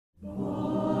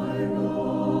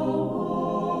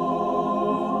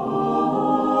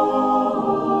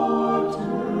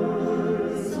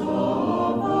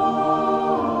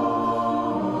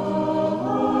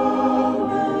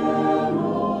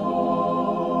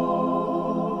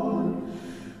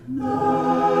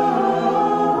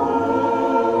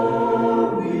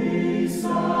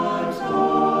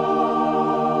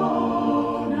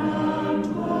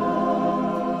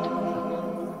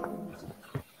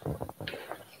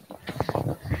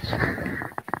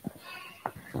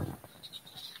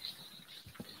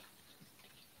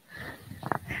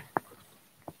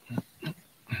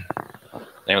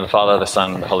of the Father, the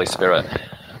Son, and the Holy Spirit.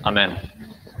 Amen.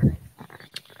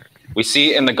 We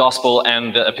see in the Gospel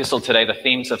and the Epistle today the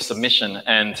themes of submission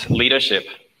and leadership.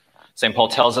 St. Paul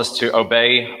tells us to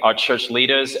obey our church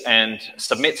leaders and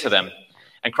submit to them.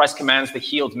 And Christ commands the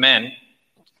healed men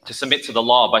to submit to the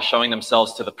law by showing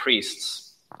themselves to the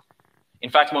priests. In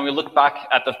fact, when we look back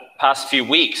at the past few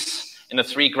weeks in the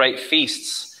three great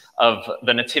feasts of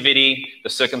the Nativity, the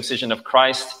circumcision of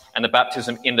Christ, and the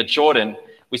baptism in the Jordan,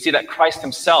 we see that Christ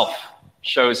himself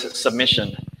shows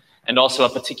submission and also a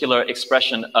particular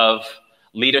expression of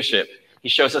leadership. He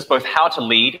shows us both how to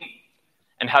lead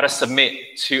and how to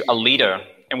submit to a leader.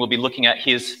 And we'll be looking at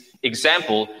his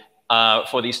example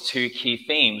for these two key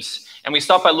themes. And we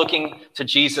start by looking to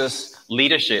Jesus'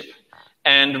 leadership.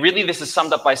 And really this is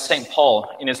summed up by St. Paul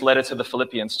in his letter to the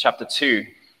Philippians, chapter 2.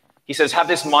 He says, "Have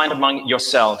this mind among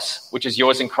yourselves, which is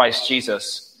yours in Christ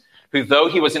Jesus, who though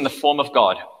he was in the form of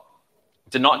God,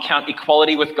 did not count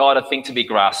equality with God a thing to be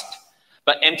grasped,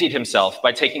 but emptied himself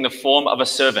by taking the form of a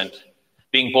servant,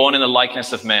 being born in the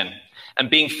likeness of men. And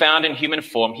being found in human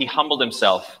form, he humbled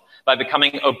himself by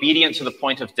becoming obedient to the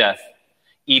point of death,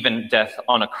 even death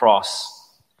on a cross."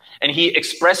 And he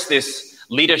expressed this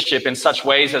leadership in such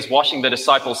ways as washing the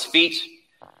disciples' feet,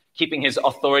 keeping his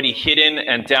authority hidden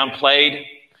and downplayed,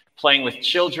 playing with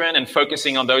children and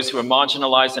focusing on those who are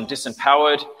marginalized and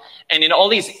disempowered. And in all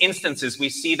these instances, we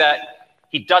see that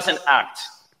he doesn't act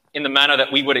in the manner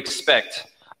that we would expect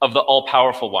of the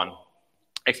all-powerful one.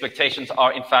 Expectations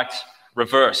are, in fact,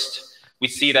 reversed. We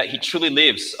see that he truly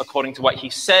lives according to what he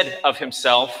said of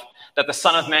himself, that the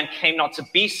Son of Man came not to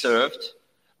be served,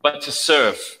 but to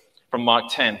serve, from Mark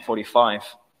 10:45.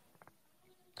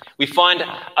 We find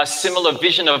a similar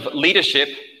vision of leadership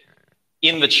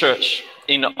in the church,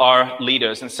 in our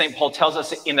leaders. And St. Paul tells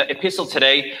us in the epistle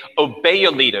today, obey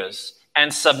your leaders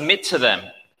and submit to them.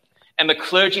 And the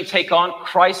clergy take on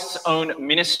Christ's own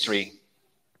ministry,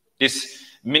 this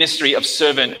ministry of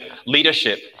servant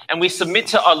leadership. And we submit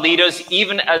to our leaders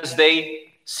even as they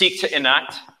seek to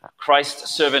enact Christ's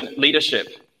servant leadership.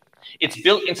 It's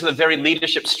built into the very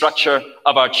leadership structure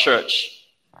of our church.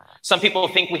 Some people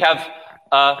think we have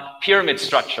a pyramid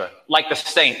structure, like the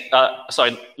state.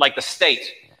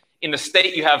 In the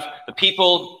state, you have the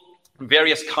people,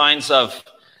 various kinds of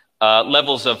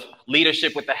levels of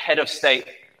leadership with the head of state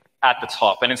at the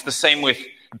top. And it's the same with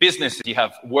business. You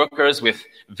have workers with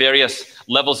various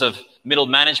levels of middle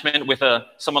management with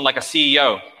someone like a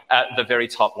CEO at the very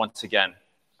top once again.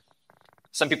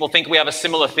 Some people think we have a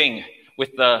similar thing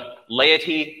with the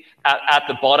laity at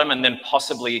the bottom and then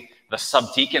possibly the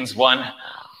subdeacons one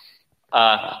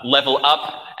level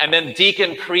up, and then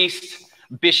deacon, priest,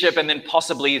 bishop, and then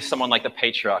possibly someone like the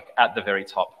patriarch at the very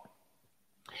top.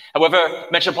 However,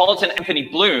 Metropolitan Anthony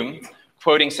Bloom,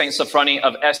 quoting St. Sophrony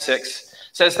of Essex,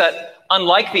 says that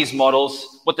unlike these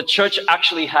models, what the church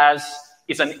actually has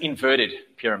is an inverted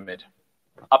pyramid,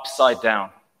 upside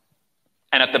down.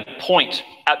 And at the point,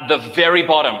 at the very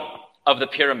bottom of the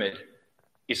pyramid,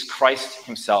 is Christ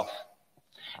himself.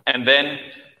 And then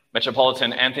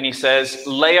Metropolitan Anthony says,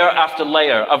 layer after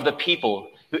layer of the people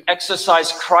who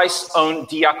exercise Christ's own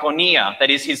diakonia, that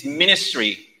is his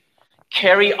ministry,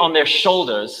 carry on their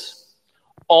shoulders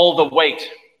all the weight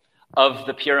of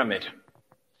the pyramid.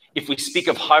 If we speak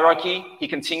of hierarchy, he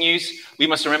continues, we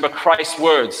must remember Christ's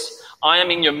words, "I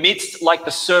am in your midst like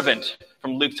the servant,"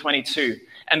 from Luke 22.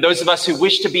 And those of us who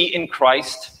wish to be in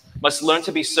Christ must learn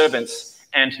to be servants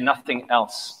and nothing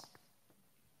else.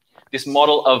 This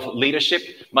model of leadership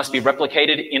must be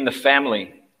replicated in the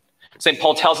family. St.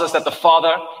 Paul tells us that the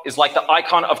father is like the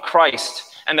icon of Christ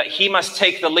and that he must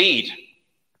take the lead.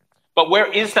 But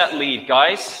where is that lead,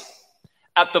 guys?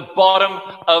 At the bottom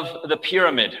of the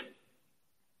pyramid.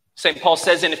 St. Paul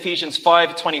says in Ephesians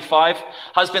 5:25,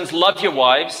 "Husbands, love your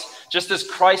wives, just as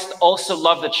Christ also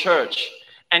loved the church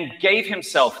and gave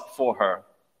himself for her."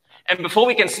 And before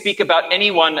we can speak about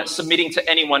anyone submitting to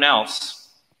anyone else,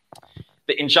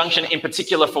 the injunction in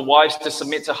particular for wives to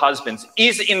submit to husbands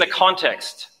is in the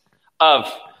context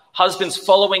of husbands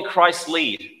following Christ's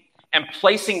lead and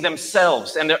placing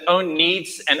themselves and their own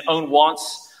needs and own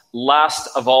wants last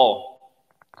of all.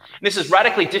 This is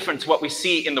radically different to what we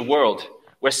see in the world,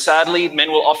 where sadly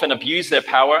men will often abuse their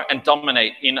power and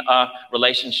dominate in a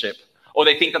relationship, or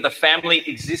they think that the family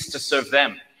exists to serve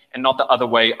them and not the other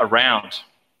way around.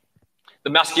 The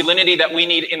masculinity that we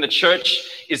need in the church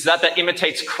is that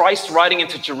imitates Christ riding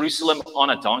into Jerusalem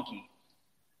on a donkey.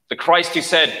 The Christ who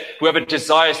said, "Whoever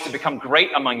desires to become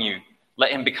great among you,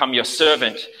 let him become your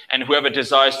servant, and whoever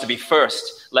desires to be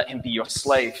first, let him be your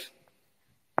slave."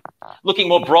 Looking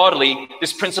more broadly,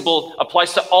 this principle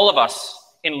applies to all of us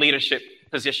in leadership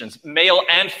positions, male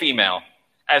and female,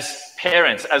 as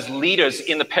parents, as leaders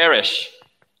in the parish,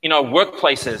 in our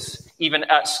workplaces, even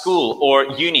at school or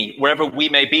uni, wherever we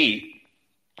may be.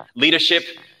 Leadership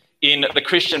in the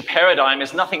Christian paradigm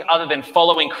is nothing other than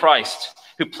following Christ,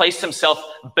 who placed himself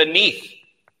beneath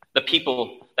the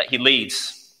people that he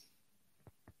leads.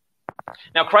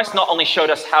 Now, Christ not only showed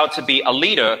us how to be a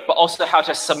leader, but also how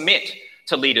to submit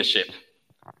to leadership.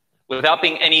 Without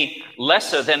being any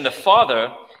lesser than the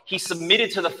Father, he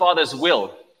submitted to the Father's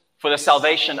will for the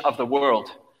salvation of the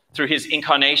world through his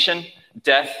incarnation,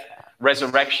 death,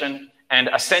 resurrection, and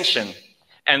ascension.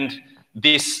 And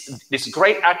this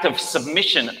great act of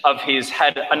submission of his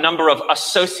had a number of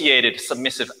associated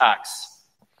submissive acts.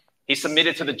 He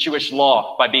submitted to the Jewish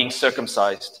law by being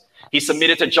circumcised. He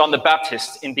submitted to John the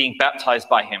Baptist in being baptized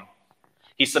by him.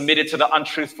 He submitted to the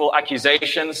untruthful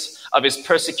accusations of his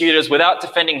persecutors without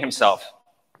defending himself.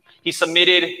 He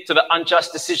submitted to the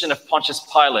unjust decision of Pontius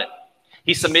Pilate.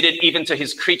 He submitted even to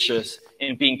his creatures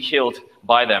in being killed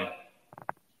by them.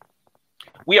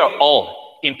 We are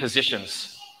all in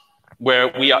positions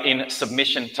where we are in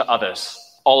submission to others,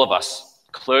 all of us,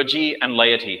 clergy and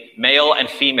laity, male and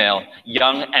female,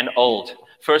 young and old.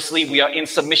 Firstly, we are in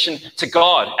submission to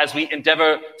God as we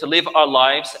endeavor to live our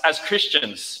lives as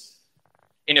Christians.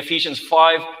 In Ephesians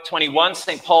 5:21,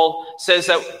 St. Paul says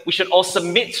that we should all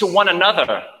submit to one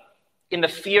another in the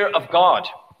fear of God.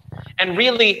 And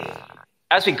really,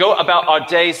 as we go about our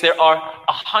days, there are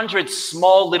 100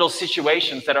 small little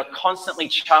situations that are constantly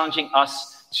challenging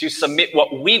us to submit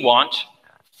what we want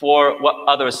for what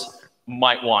others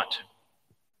might want.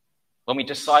 When we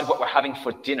decide what we're having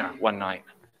for dinner one night,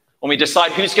 when we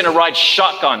decide who's going to ride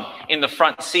shotgun in the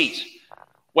front seat,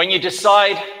 when you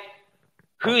decide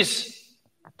whose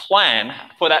plan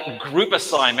for that group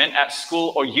assignment at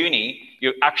school or uni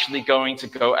you're actually going to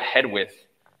go ahead with.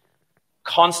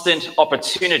 Constant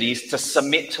opportunities to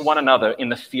submit to one another in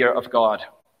the fear of God.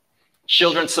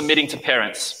 Children submitting to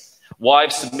parents,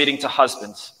 wives submitting to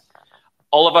husbands,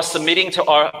 all of us submitting to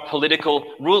our political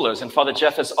rulers. And Father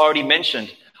Jeff has already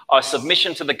mentioned our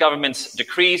submission to the government's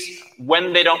decrees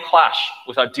when they don't clash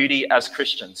with our duty as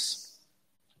Christians.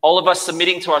 All of us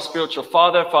submitting to our spiritual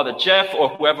father, Father Jeff, or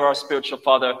whoever our spiritual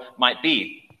father might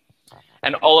be.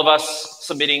 And all of us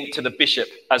submitting to the bishop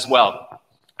as well.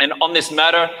 And on this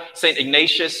matter, St.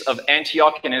 Ignatius of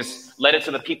Antioch, in his letter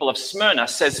to the people of Smyrna,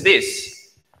 says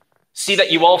this: "See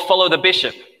that you all follow the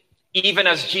bishop, even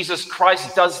as Jesus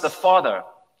Christ does the Father,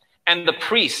 and the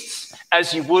priests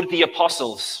as you would the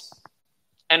apostles,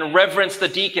 and reverence the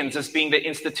deacons as being the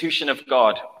institution of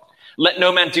God. Let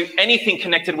no man do anything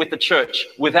connected with the church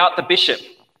without the bishop.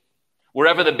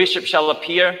 Wherever the bishop shall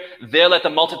appear, there let the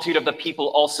multitude of the people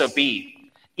also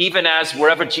be. Even as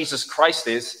wherever Jesus Christ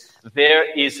is, there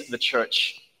is the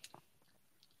church."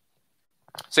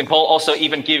 St. Paul also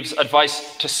even gives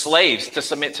advice to slaves to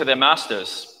submit to their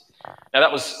masters. Now,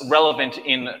 that was relevant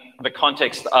in the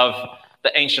context of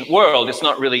the ancient world. It's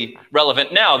not really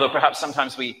relevant now, though perhaps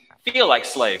sometimes we feel like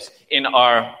slaves in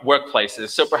our workplaces.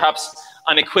 So perhaps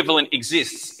an equivalent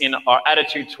exists in our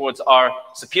attitude towards our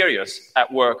superiors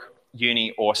at work,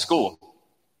 uni, or school.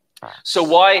 So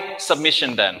why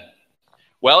submission then?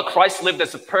 Well, Christ lived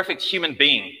as a perfect human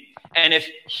being. And if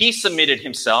he submitted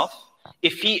himself,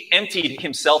 if he emptied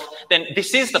himself, then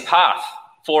this is the path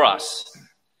for us.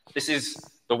 This is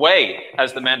the way,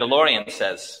 as the Mandalorian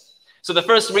says. So the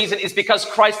first reason is because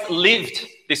Christ lived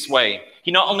this way.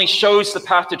 He not only shows the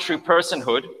path to true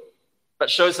personhood, but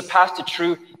shows the path to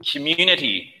true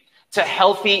community, to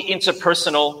healthy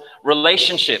interpersonal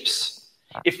relationships.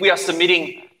 If we are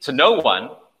submitting to no one,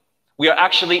 we are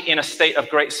actually in a state of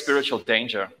great spiritual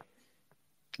danger.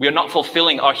 We are not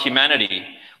fulfilling our humanity.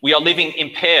 We are living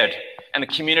impaired, and the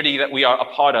community that we are a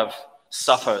part of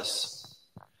suffers.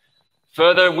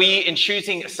 Further, we, in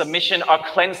choosing submission, are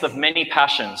cleansed of many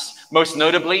passions, most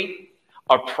notably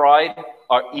our pride,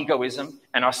 our egoism,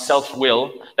 and our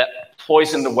self-will that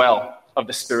poison the well of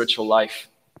the spiritual life.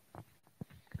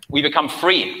 We become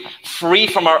free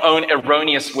from our own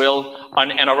erroneous will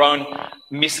and our own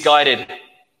misguided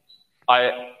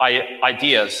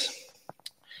ideas.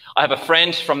 I have a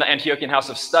friend from the Antiochian House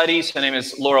of Studies. Her name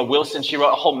is Laura Wilson. She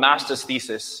wrote a whole master's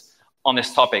thesis on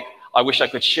this topic. I wish I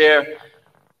could share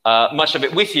much of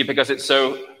it with you because it's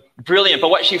so brilliant. But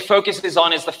what she focuses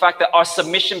on is the fact that our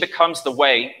submission becomes the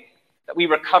way that we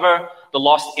recover the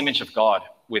lost image of God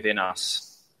within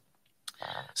us.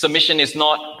 Submission is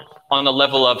not on the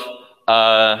level of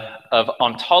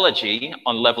ontology,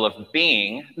 on the level of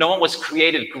being. No one was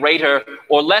created greater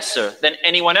or lesser than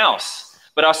anyone else.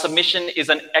 But our submission is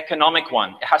an economic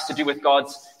one. It has to do with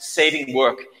God's saving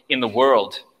work in the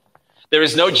world. There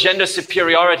is no gender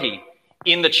superiority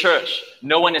in the church.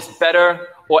 No one is better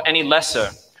or any lesser.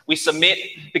 We submit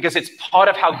because it's part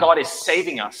of how God is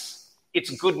saving us. It's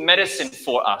good medicine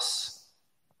for us.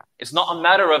 It's not a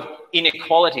matter of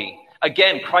inequality.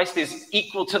 Again, Christ is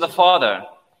equal to the Father,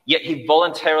 yet he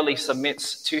voluntarily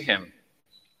submits to him.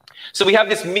 So we have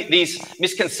these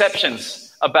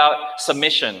misconceptions about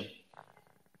submission.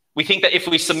 We think that if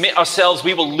we submit ourselves,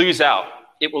 we will lose out.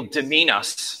 It will demean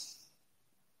us.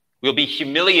 We'll be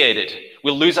humiliated.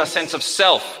 We'll lose our sense of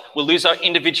self. We'll lose our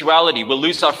individuality. We'll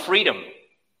lose our freedom.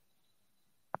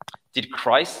 Did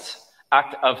Christ's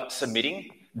act of submitting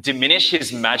diminish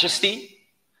his majesty?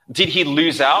 Did he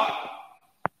lose out?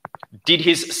 Did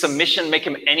his submission make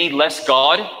him any less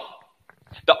God?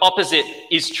 The opposite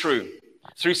is true.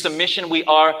 Through submission, we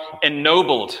are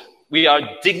ennobled. We are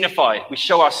dignified. We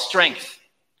show our strength.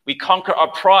 We conquer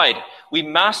our pride. We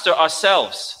master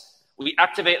ourselves. We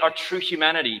activate our true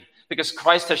humanity because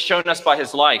Christ has shown us by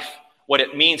his life what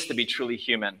it means to be truly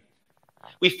human.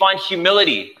 We find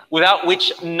humility without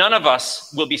which none of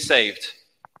us will be saved.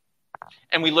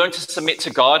 And we learn to submit to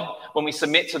God when we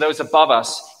submit to those above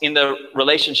us in the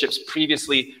relationships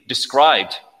previously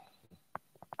described.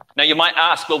 Now you might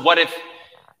ask, well, what if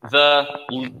the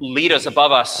leaders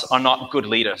above us are not good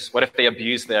leaders? What if they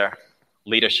abuse their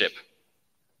leadership?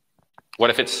 What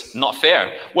if it's not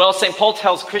fair? Well, St. Paul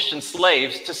tells Christian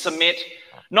slaves to submit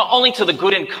not only to the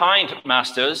good and kind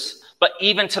masters, but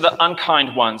even to the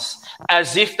unkind ones,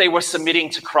 as if they were submitting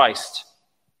to Christ.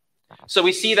 So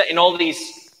we see that in all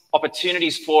these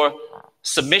opportunities for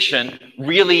submission,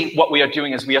 really what we are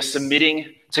doing is we are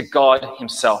submitting to God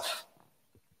himself.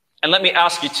 And let me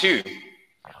ask you too,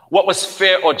 what was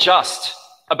fair or just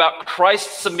about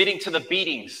Christ submitting to the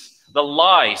beatings, the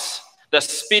lies, the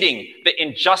spitting, the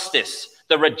injustice,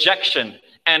 the rejection,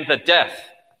 and the death?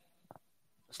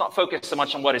 Let's not focus so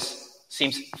much on what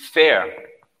seems fair.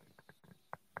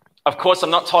 Of course, I'm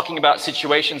not talking about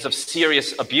situations of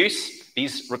serious abuse.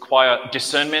 These require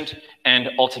discernment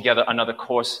and altogether another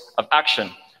course of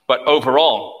action. But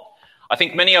overall, I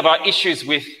think many of our issues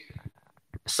with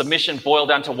submission boil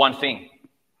down to one thing.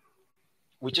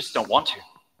 We just don't want to.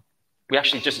 We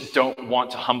actually just don't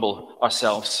want to humble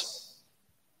ourselves.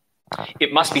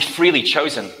 It must be freely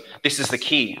chosen. This is the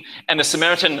key. And the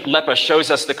Samaritan leper shows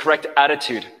us the correct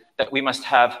attitude that we must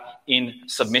have in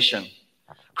submission.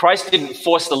 Christ didn't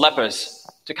force the lepers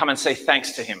to come and say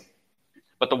thanks to him.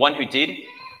 But the one who did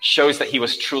shows that he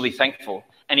was truly thankful,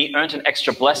 and he earned an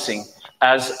extra blessing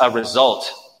as a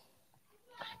result.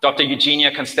 Dr.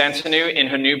 Eugenia Constantinou, in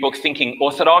her new book, Thinking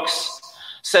Orthodox,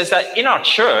 says that in our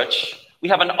church, we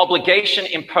have an obligation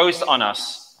imposed on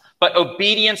us, but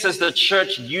obedience, as the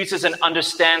church uses and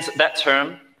understands that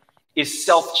term, is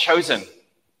self-chosen.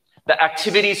 The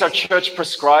activities our church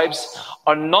prescribes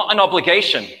are not an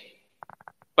obligation,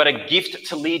 but a gift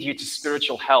to lead you to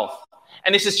spiritual health.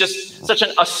 And this is just such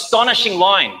an astonishing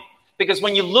line, because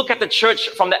when you look at the church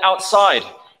from the outside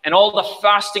and all the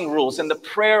fasting rules and the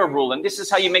prayer rule, and this is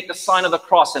how you make the sign of the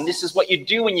cross, and this is what you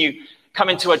do when you come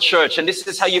into a church, and this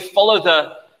is how you follow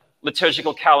the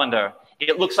liturgical calendar,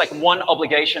 it looks like one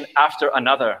obligation after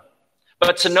another.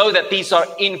 But to know that these are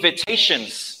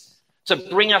invitations to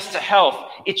bring us to health,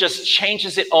 it just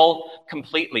changes it all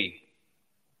completely.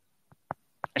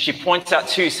 And she points out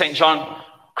too St. John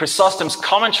Chrysostom's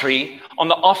commentary on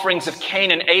the offerings of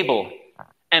Cain and Abel,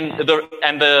 and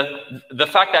the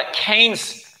fact that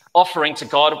Cain's offering to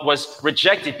God was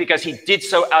rejected because he did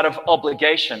so out of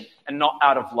obligation and not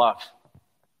out of love.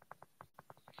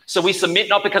 So we submit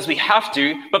not because we have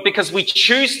to, but because we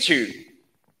choose to.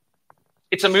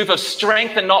 It's a move of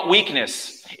strength and not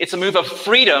weakness. It's a move of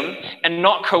freedom and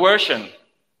not coercion.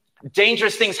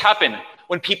 Dangerous things happen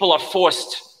when people are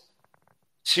forced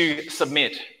to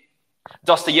submit.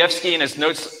 Dostoevsky, in his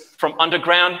notes from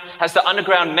Underground, has the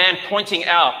underground man pointing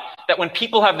out that when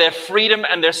people have their freedom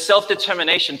and their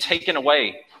self-determination taken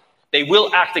away, they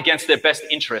will act against their best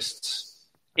interests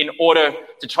in order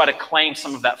to try to claim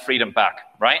some of that freedom back,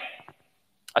 right?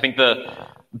 I think the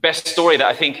best story that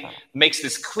I think makes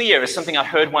this clear is something I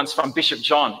heard once from Bishop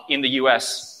John in the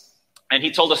US. And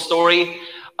he told a story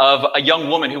of a young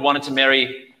woman who wanted to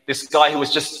marry this guy who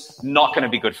was just not going to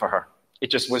be good for her.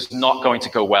 It just was not going to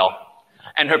go well.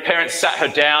 And her parents sat her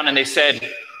down and they said,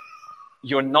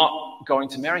 "You're not going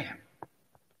to marry him."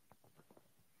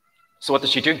 So what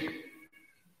does she do?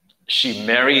 She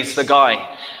marries the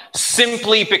guy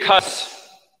simply because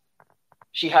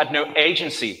she had no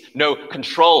agency, no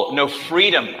control, no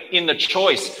freedom in the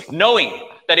choice, knowing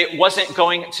that it wasn't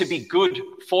going to be good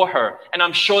for her. And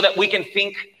I'm sure that we can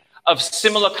think of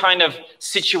similar kind of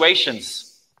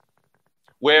situations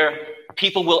where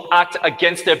people will act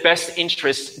against their best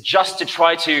interests just to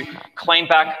try to claim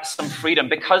back some freedom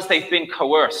because they've been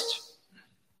coerced.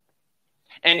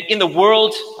 And in the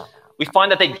world, we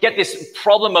find that they get this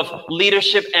problem of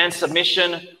leadership and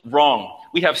submission wrong.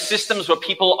 We have systems where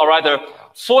people are either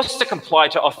forced to comply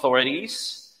to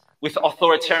authorities with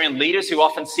authoritarian leaders who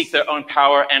often seek their own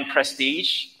power and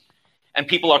prestige, and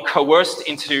people are coerced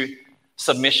into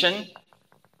submission.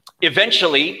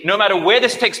 Eventually, no matter where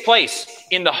this takes place,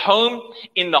 in the home,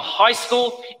 in the high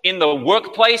school, in the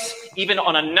workplace, even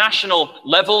on a national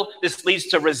level, this leads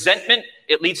to resentment,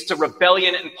 it leads to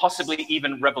rebellion, and possibly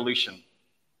even revolution.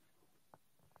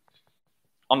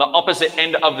 On the opposite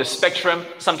end of the spectrum,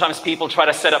 sometimes people try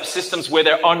to set up systems where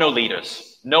there are no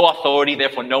leaders, no authority,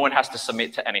 therefore no one has to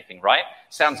submit to anything, right?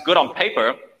 Sounds good on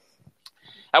paper.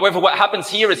 However, what happens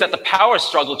here is that the power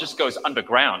struggle just goes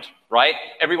underground, right?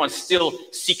 Everyone still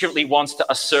secretly wants to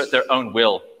assert their own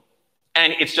will,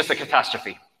 and it's just a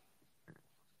catastrophe.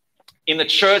 In the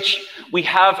church, we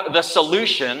have the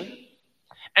solution,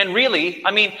 and really,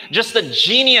 just the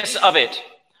genius of it,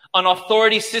 an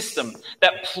authority system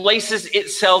that places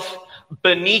itself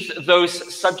beneath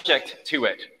those subject to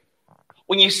it.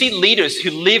 When you see leaders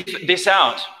who live this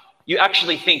out, you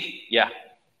actually think, yeah,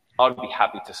 I would be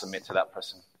happy to submit to that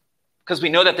person. Because we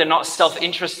know that they're not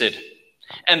self-interested.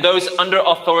 And those under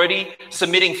authority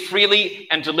submitting freely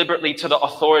and deliberately to the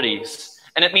authorities.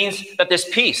 And it means that there's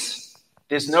peace.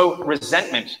 There's no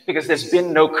resentment because there's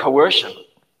been no coercion.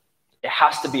 It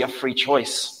has to be a free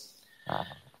choice.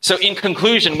 So in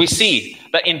conclusion, we see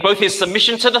that in both his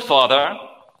submission to the Father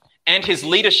and his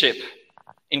leadership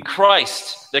in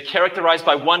Christ, they're characterized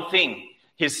by one thing,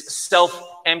 his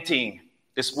self-emptying,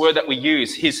 this word that we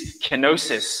use, his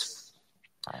kenosis.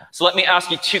 So let me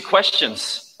ask you two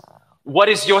questions. What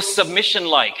is your submission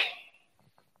like?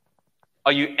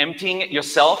 Are you emptying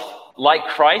yourself like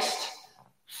Christ,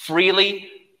 freely,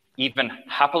 even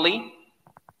happily?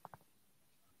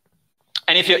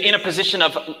 And if you're in a position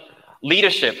of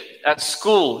leadership at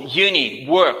school, uni,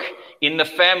 work, in the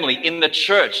family, in the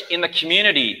church, in the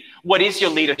community, what is your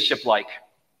leadership like?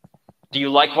 Do you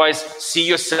likewise see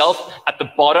yourself at the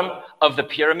bottom of the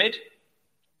pyramid?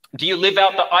 Do you live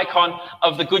out the icon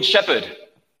of the Good Shepherd,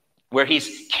 where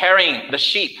he's carrying the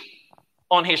sheep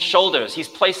on his shoulders? He's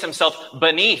placed himself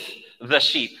beneath the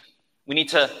sheep. We need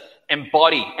to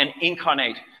embody and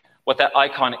incarnate what that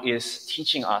icon is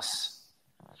teaching us.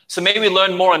 So may we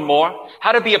learn more and more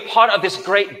how to be a part of this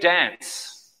great dance.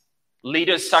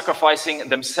 Leaders sacrificing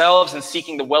themselves and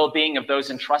seeking the well-being of those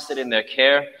entrusted in their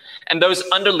care, and those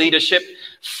under leadership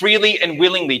freely and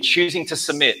willingly choosing to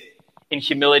submit in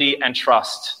humility and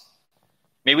trust.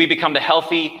 May we become the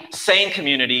healthy, sane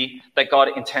community that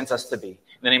God intends us to be. In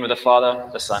the name of the Father,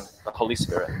 the Son, the Holy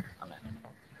Spirit.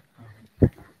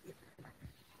 Amen.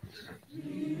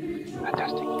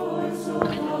 Fantastic.